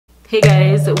Hey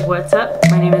guys, what's up?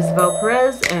 My name is Velma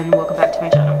I and welcome back to my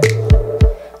channel.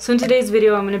 So in today's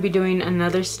video, I'm going to be doing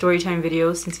another storytime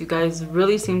video since you guys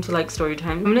really seem to like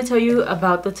storytime. I'm going to tell you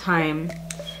about the time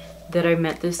that I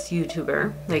met this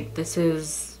YouTuber. Like, this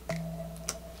is,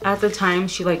 at the time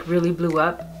she like really blew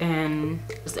up, and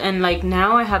like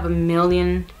now I have a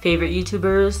million favorite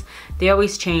YouTubers. They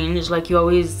always change. Like, you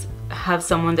always have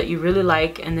someone that you really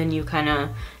like and then you kind of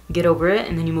get over it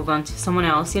and then you move on to someone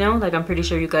else, you know? Like, I'm pretty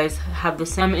sure you guys have the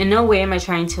same. In no way am I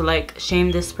trying to like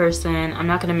shame this person. I'm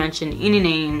not going to mention any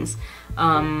names.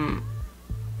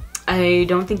 I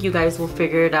don't think you guys will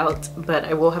figure it out, but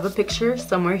I will have a picture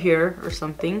somewhere here or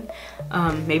something,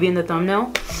 maybe in the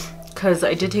thumbnail, because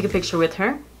I did take a picture with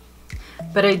her.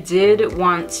 But I did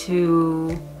want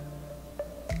to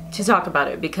talk about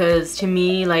it because to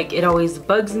me, like, it always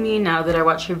bugs me now that I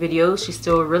watch her videos. She's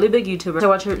still a really big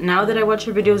YouTuber. Now that I watch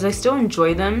her videos, I still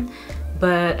enjoy them,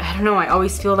 but I don't know, I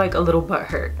always feel like a little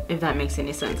butthurt, if that makes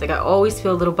any sense. Like, I always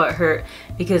feel a little butthurt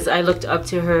because I looked up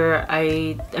to her.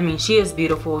 I mean, she is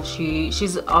beautiful.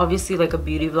 She's obviously like a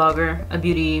beauty vlogger,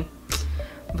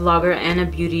 and a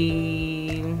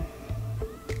beauty,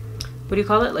 what do you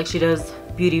call it? Like, she does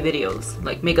beauty videos,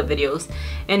 like makeup videos,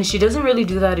 and she doesn't really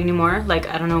do that anymore. Like,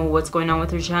 I don't know what's going on with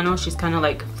her channel. She's kind of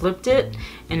like flipped it,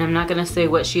 and I'm not gonna say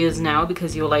what she is now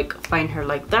because you'll like find her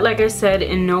like that. Like I said,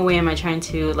 in no way am I trying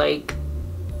to, like,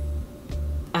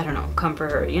 I don't know, come for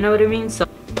her, you know what I mean? So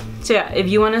yeah, if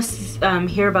you want to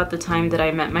hear about the time that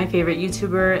I met my favorite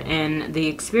YouTuber and the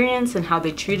experience and how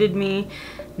they treated me,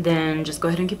 then just go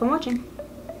ahead and keep on watching.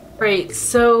 Right,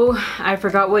 so I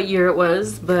forgot what year it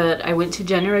was, but I went to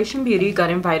Generation Beauty, got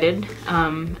invited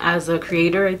as a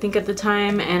creator, I think, at the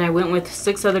time, and I went with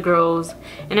 6 other girls,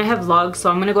 and I have vlogs, so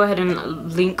I'm gonna go ahead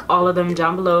and link all of them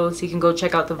down below so you can go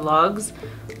check out the vlogs.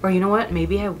 Or you know what,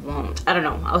 maybe I won't, I don't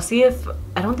know. I'll see if,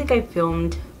 I don't think I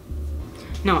filmed,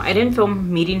 no, I didn't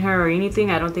film meeting her or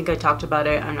anything. I don't think I talked about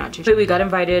it, I'm not too sure. But we got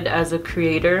invited as a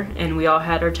creator and we all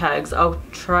had our tags. I'll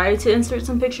try to insert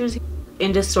some pictures.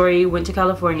 In this story, went to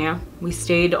California. We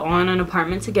stayed on an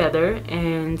apartment together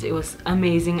and it was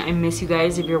amazing. I miss you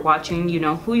guys. If you're watching, you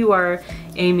know who you are.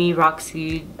 Amy,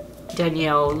 Roxy,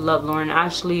 Danielle, Love, Lauren,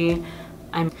 Ashley,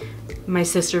 my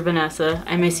sister Vanessa.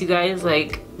 I miss you guys.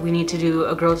 Like, we need to do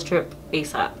a girls trip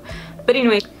ASAP. But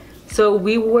anyway, so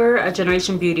we were at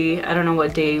Generation Beauty. I don't know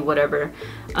what day, whatever.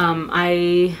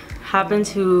 I happened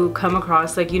to come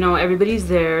across, like, you know, everybody's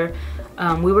there.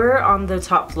 We were on the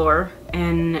top floor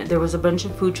and there was a bunch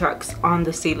of food trucks on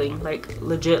the ceiling, like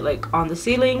legit, like on the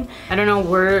ceiling. I don't know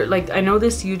where, like, I know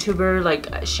this YouTuber, like,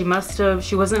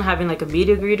 she wasn't having like a meet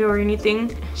and greet or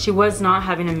anything. She was not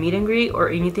having a meet and greet or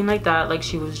anything like that. Like,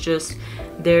 she was just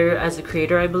there as a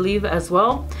creator, I believe, as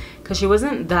well, because she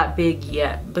wasn't that big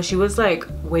yet, but she was like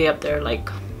way up there, like,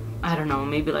 I don't know,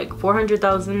 maybe like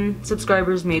 400,000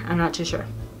 subscribers, maybe, I'm not too sure.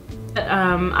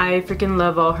 I freaking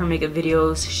love all her makeup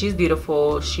videos. She's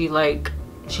beautiful.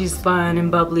 She's fun and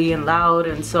bubbly and loud,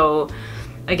 and so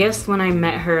I guess when I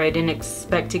met her I didn't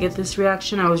expect to get this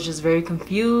reaction. I was just very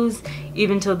confused.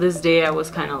 Even till this day I was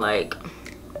kind of like,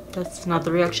 that's not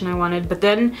the reaction I wanted. But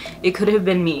then it could have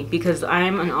been me because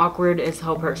I'm an awkward as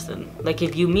hell person. Like,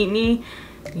 if you meet me,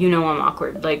 you know I'm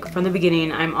awkward. Like, from the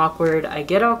beginning I'm awkward. I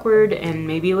get awkward, and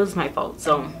maybe it was my fault.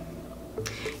 So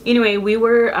anyway, we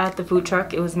were at the food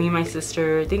truck. It was me and my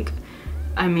sister.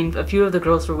 I mean, a few of the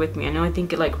girls were with me. I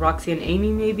think like Roxy and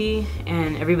Amy maybe,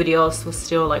 and everybody else was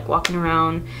still like walking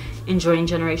around enjoying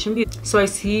Generation Beauty. So I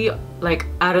see, like,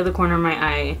 out of the corner of my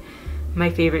eye, my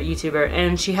favorite YouTuber,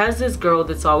 and she has this girl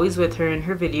that's always with her in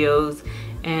her videos,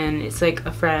 and it's like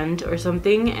a friend or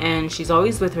something, and she's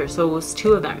always with her. So it was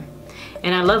 2 of them,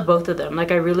 and I love both of them.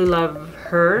 Like, I really love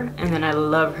her, and then I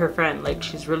love her friend. Like,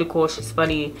 she's really cool, she's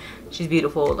funny, she's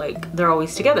beautiful. Like, they're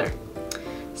always together.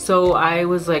 So I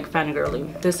was like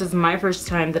fangirling. This is my first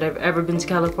time that I've ever been to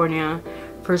California.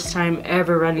 First time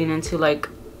ever running into like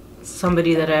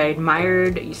somebody that I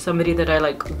admired, somebody that I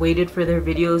like waited for their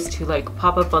videos to like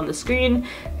pop up on the screen.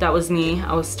 That was me.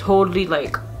 I was totally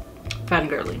like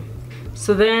fangirling.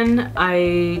 So then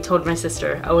I told my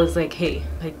sister, I was like, hey,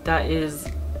 like, that is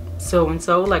so and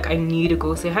so, like, I need to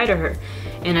go say hi to her.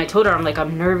 And I told her, I'm like,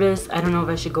 I'm nervous, I don't know if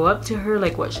I should go up to her,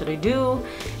 like, what should I do?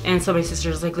 And so my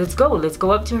sister's like, let's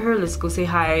go up to her, let's go say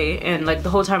hi. And like the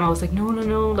whole time I was like, no,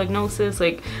 like, no sis,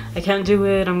 like, I can't do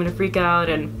it, I'm gonna freak out.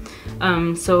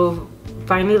 And so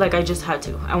finally, like, I just had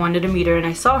to. I wanted to meet her, and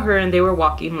I saw her and they were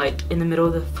walking like in the middle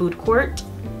of the food court,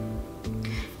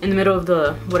 in the middle of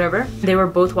the whatever. They were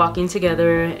both walking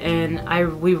together,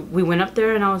 and we went up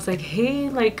there, and I was like, hey,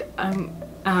 like,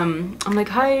 I'm like,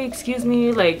 hi, excuse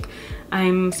me, like,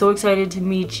 I'm so excited to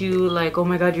meet you. Like, oh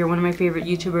my god, you're one of my favorite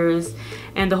YouTubers.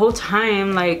 And the whole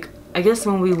time, like, I guess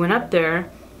when we went up there,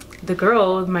 the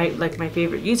girl, my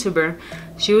favorite YouTuber,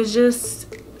 she was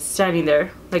just standing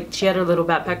there. Like, she had her little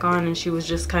backpack on and she was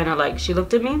just kind of like, she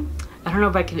looked at me. I don't know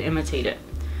if I can imitate it.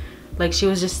 Like, she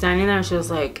was just standing there and she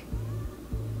was like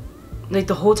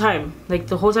the whole time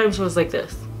she was like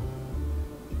this.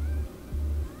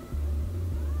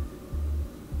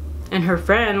 And her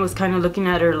friend was kind of looking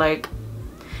at her like,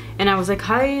 and I was like,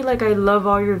 hi, like, I love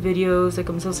all your videos, like,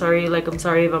 I'm so sorry, like, I'm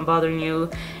sorry if I'm bothering you.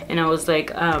 And I was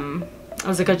like,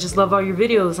 I just love all your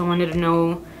videos. I wanted to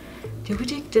know,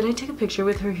 did I take a picture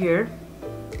with her here?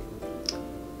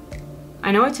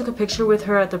 I know I took a picture with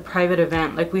her at the private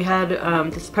event. Like, we had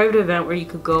this private event where you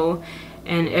could go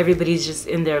and everybody's just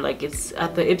in there. Like, it's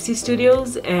at the Ipsy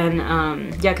Studios, and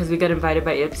yeah, because we got invited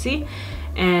by Ipsy,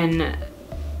 and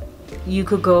you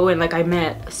could go, and like, I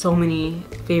met so many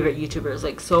favorite YouTubers,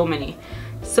 like so many.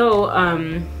 So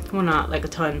well, not like a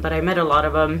ton, but I met a lot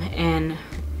of them. And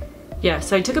yeah,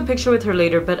 so I took a picture with her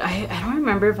later, but I don't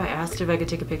remember if I asked if I could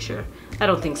take a picture. I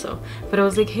don't think so. But I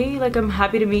was like, hey, like, I'm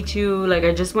happy to meet you. Like,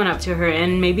 I just went up to her,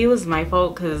 and maybe it was my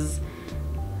fault because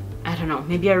I don't know,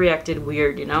 maybe I reacted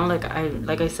weird, you know? Like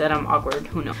I said, I'm awkward,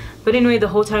 who knows? But anyway, the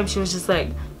whole time she was just like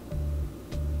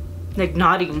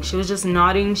nodding. She was just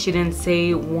nodding. She didn't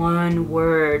say one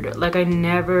word. Like,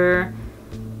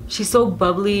 she's so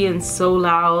bubbly and so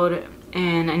loud,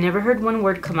 and I never heard one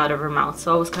word come out of her mouth.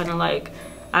 So I was kind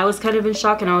of in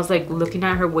shock, and I was like looking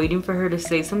at her, waiting for her to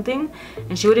say something,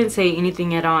 and she wouldn't say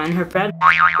anything at all. And her friend,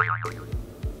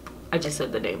 I just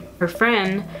said the name. Her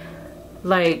friend,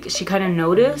 like, she kind of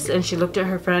noticed, and she looked at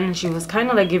her friend, and she was kind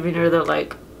of like giving her the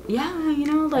like, yeah, you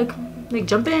know, like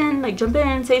jump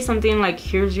in, say something, like,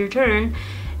 here's your turn.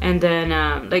 And then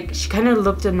like, she kind of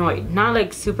looked annoyed, not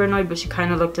like super annoyed, but she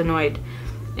kind of looked annoyed.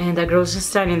 And that girl's just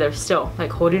standing there still,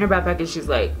 like holding her backpack, and she's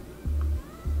like,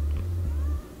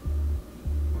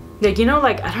 you know,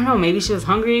 like, I don't know, maybe she was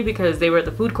hungry because they were at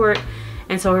the food court.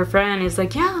 And so her friend is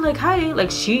like, yeah, like, hi.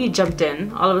 Like, she jumped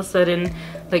in all of a sudden.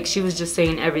 Like, she was just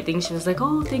saying everything. She was like,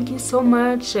 oh, thank you so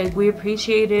much. Like, we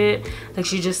appreciate it. Like,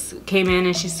 she just came in,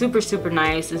 and she's super, super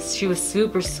nice. And she was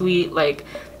super sweet. Like,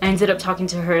 I ended up talking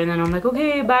to her, and then I'm like,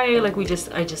 okay, bye. Like,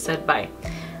 I just said bye.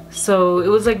 So it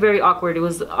was like very awkward. It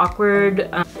was awkward.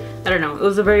 I don't know. It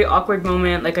was a very awkward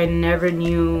moment. Like, I never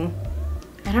knew.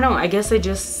 I don't know, I guess I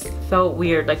just felt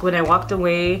weird. Like, when I walked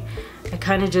away, I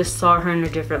kind of just saw her in a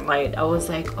different light. I was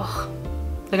like, oh,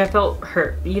 like, I felt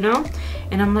hurt, you know?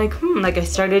 And I'm like, like,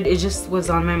 it just was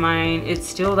on my mind. It's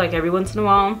still like every once in a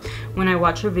while when I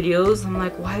watch her videos, I'm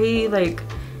like, why, like,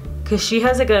 because she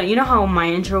has like you know how my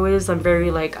intro is? I'm very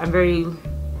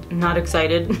not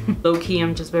excited. Low-key,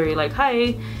 I'm just very like,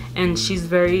 hi. And she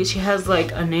has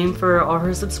like a name for all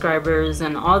her subscribers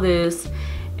and all this.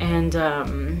 And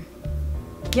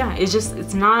yeah,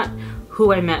 it's not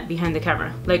who I met behind the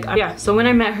camera. Like, yeah, so when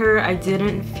I met her, I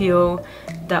didn't feel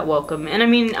that welcome. And I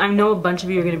mean, I know a bunch of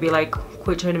you are gonna be like,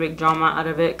 quit trying to make drama out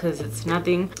of it, because it's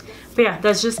nothing. But yeah,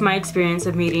 that's just my experience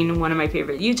of meeting one of my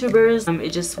favorite YouTubers. It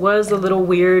just was a little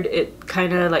weird. It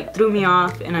kind of like threw me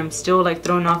off, and I'm still like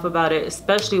thrown off about it,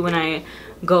 especially when I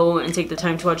go and take the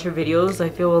time to watch her videos. I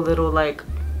feel a little like,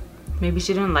 maybe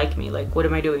she didn't like me. Like, what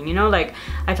am I doing? You know, like,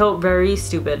 I felt very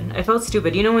stupid. I felt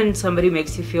stupid. You know, when somebody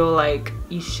makes you feel like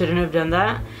you shouldn't have done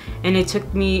that? And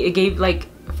it gave like,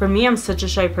 for me, I'm such a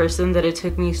shy person that it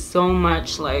took me so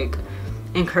much like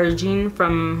encouraging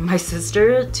from my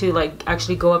sister to like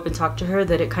actually go up and talk to her,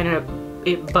 that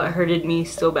it butt hurted me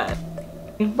so bad.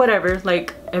 Whatever,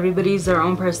 like, everybody's their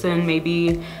own person.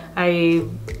 Maybe I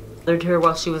bothered her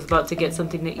while she was about to get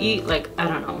something to eat. Like, I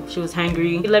don't know, she was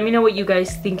hangry. Let me know what you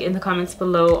guys think in the comments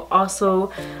below.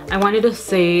 Also, I wanted to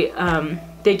say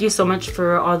thank you so much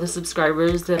for all the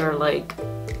subscribers that are like,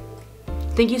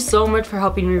 thank you so much for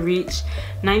helping me reach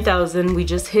 9,000. We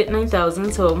just hit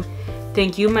 9,000, so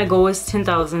thank you. My goal is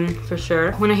 10,000 for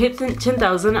sure. When I hit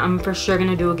 10,000, I'm for sure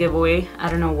gonna do a giveaway. I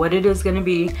don't know what it is gonna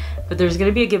be, but there's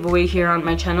gonna be a giveaway here on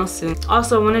my channel soon.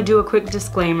 Also, I wanna do a quick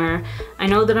disclaimer. I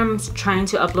know that I'm trying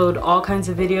to upload all kinds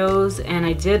of videos, and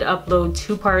I did upload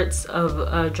 2 parts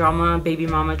of drama, baby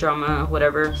mama drama,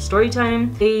 whatever, story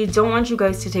time. I don't want you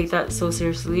guys to take that so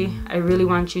seriously. I really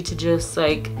want you to just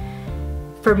like,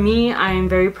 for me, I am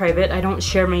very private. I don't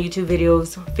share my YouTube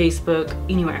videos, Facebook,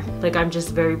 anywhere. Like, I'm just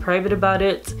very private about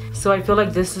it. So I feel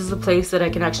like this is a place that I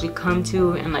can actually come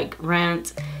to and like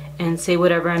rant and say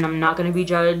whatever, and I'm not gonna be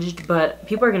judged. But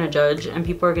people are gonna judge, and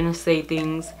people are gonna say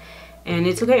things, and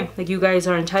it's okay. Like, you guys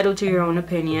are entitled to your own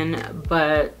opinion.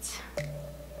 But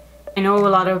I know a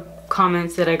lot of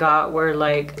comments that I got were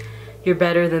like, you're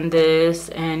better than this,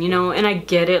 and you know, and I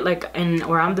get it, like, and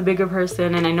or I'm the bigger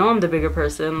person, and I know I'm the bigger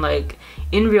person. Like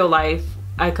in real life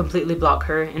I completely block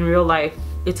her. In real life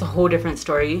it's a whole different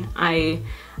story.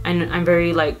 I'm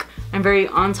very like, I'm very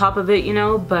on top of it, you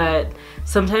know, but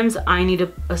sometimes I need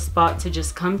a spot to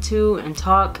just come to and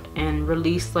talk and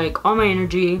release like all my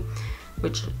energy,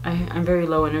 which I'm very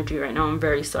low energy right now. I'm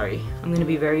very sorry. I'm gonna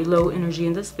be very low energy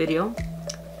in this video.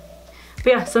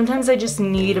 But yeah, sometimes I just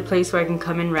need a place where I can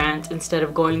come and rant instead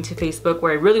of going to Facebook,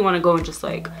 where I really want to go and just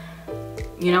like,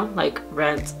 you know, like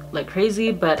rant like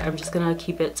crazy. But I'm just gonna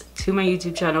keep it to my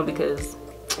YouTube channel because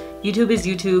YouTube is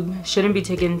YouTube, shouldn't be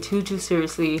taken too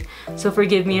seriously. So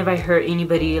forgive me if I hurt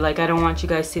anybody. Like, I don't want you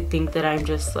guys to think that I'm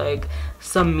just like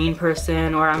some mean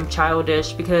person or I'm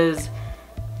childish, because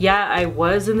yeah, I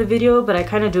was in the video, but I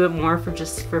kind of do it more for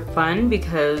just for fun,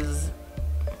 because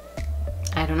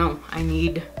I don't know, I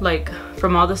need, like,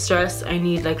 from all the stress, I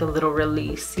need like a little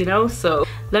release, you know? So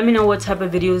let me know what type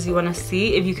of videos you want to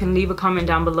see. If you can leave a comment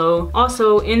down below.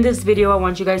 Also, in this video, I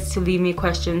want you guys to leave me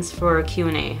questions for a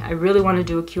Q&A. I really want to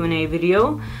do a Q&A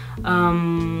video.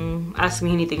 Ask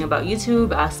me anything about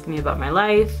YouTube, ask me about my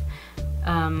life,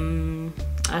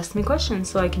 ask me questions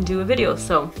so I can do a video.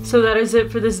 So that is it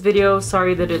for this video.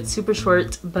 Sorry that it's super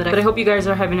short, but I hope you guys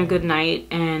are having a good night,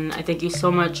 and I thank you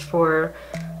so much for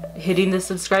hitting the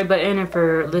subscribe button and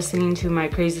for listening to my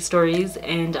crazy stories,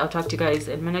 and I'll talk to you guys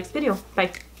in my next video.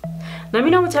 Bye. Let me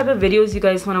know what type of videos you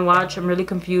guys want to watch. I'm really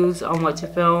confused on what to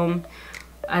film.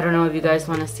 I don't know if you guys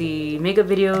want to see makeup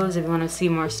videos, if you want to see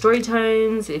more story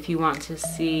times, if you want to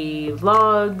see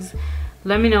vlogs.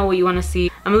 Let me know what you want to see.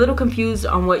 I'm a little confused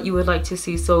on what you would like to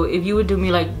see, so if you would do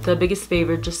me like the biggest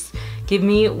favor, just give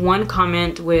me one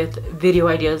comment with video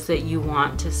ideas that you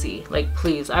want to see. Like,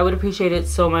 please, I would appreciate it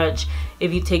so much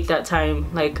if you take that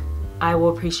time. Like, I will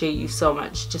appreciate you so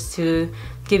much just to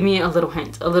give me a little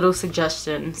hint, a little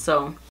suggestion. So